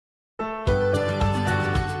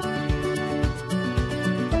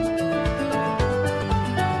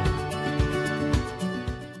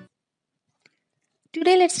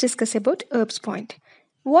Today let's discuss about Erbs point.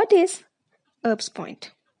 What is Erbs point?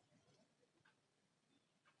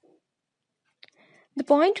 The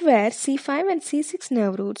point where C5 and C6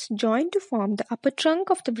 nerve roots join to form the upper trunk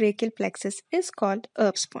of the brachial plexus is called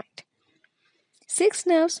Erbs point. 6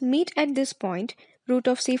 nerves meet at this point: root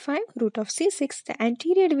of C5, root of C6, the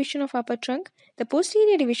anterior division of upper trunk, the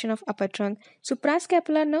posterior division of upper trunk,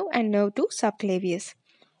 suprascapular nerve and nerve 2 subclavius.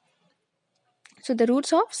 So the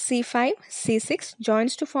roots of C5, C6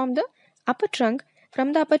 joins to form the upper trunk.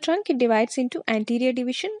 From the upper trunk it divides into anterior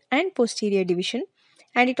division and posterior division,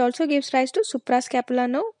 and it also gives rise to suprascapular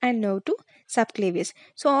nerve and nerve 2 subclavius.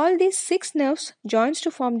 So all these 6 nerves joins to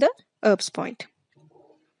form the Erbs point.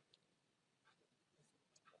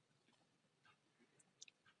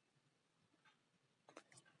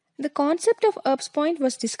 The concept of Erbs point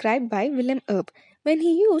was described by Wilhelm Erb. When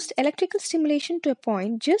he used electrical stimulation to a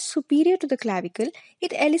point just superior to the clavicle,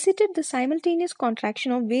 it elicited the simultaneous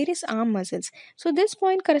contraction of various arm muscles. So this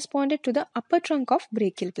point corresponded to the upper trunk of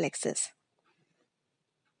brachial plexus.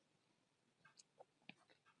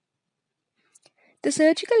 The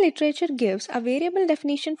surgical literature gives a variable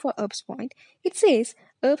definition for Erbs point. It says,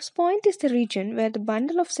 Erbs point is the region where the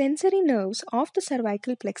bundle of sensory nerves of the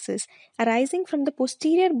cervical plexus arising from the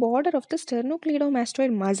posterior border of the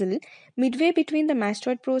sternocleidomastoid muscle midway between the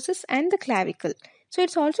mastoid process and the clavicle. So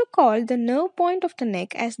it's also called the nerve point of the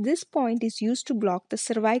neck, as this point is used to block the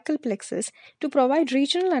cervical plexus to provide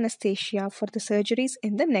regional anesthesia for the surgeries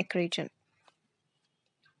in the neck region.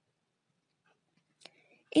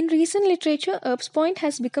 In recent literature, Erbs point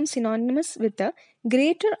has become synonymous with the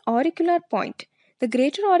greater auricular point. The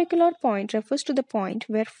greater auricular point refers to the point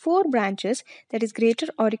where 4 branches, that is greater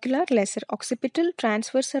auricular, lesser occipital,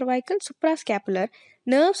 transverse cervical, suprascapular,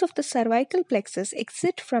 nerves of the cervical plexus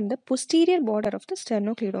exit from the posterior border of the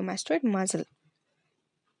sternocleidomastoid muscle.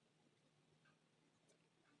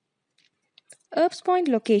 Erbs point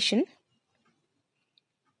location.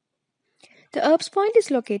 The Erbs point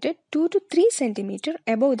is located 2 to 3 cm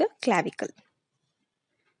above the clavicle.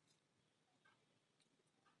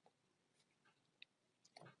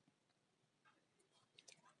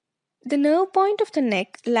 The nerve point of the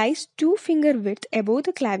neck lies 2 finger width above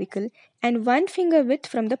the clavicle and 1 finger width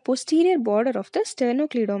from the posterior border of the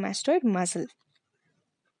sternocleidomastoid muscle.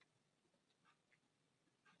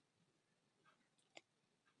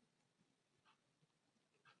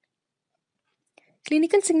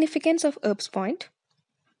 Clinical significance of Erbs point.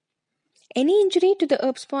 Any injury to the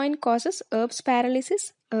Erbs point causes Erbs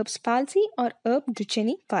paralysis, Erbs palsy or Erbs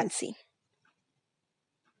Duchenne palsy.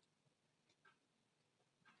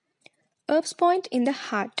 Erbs point in the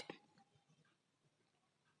heart.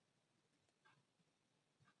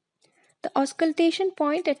 The auscultation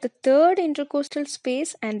point at the third intercostal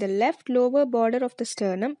space and the left lower border of the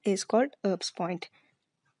sternum is called Erbs point.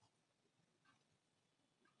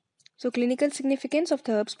 So clinical significance of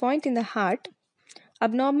the Erbs point in the heart.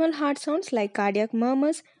 Abnormal heart sounds like cardiac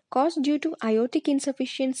murmurs caused due to aortic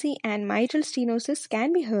insufficiency and mitral stenosis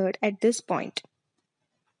can be heard at this point.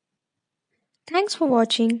 Thanks for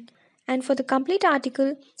watching, and for the complete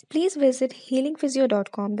article, please visit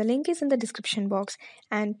healingphysio.com. The link is in the description box,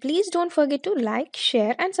 and please don't forget to like,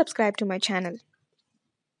 share and subscribe to my channel.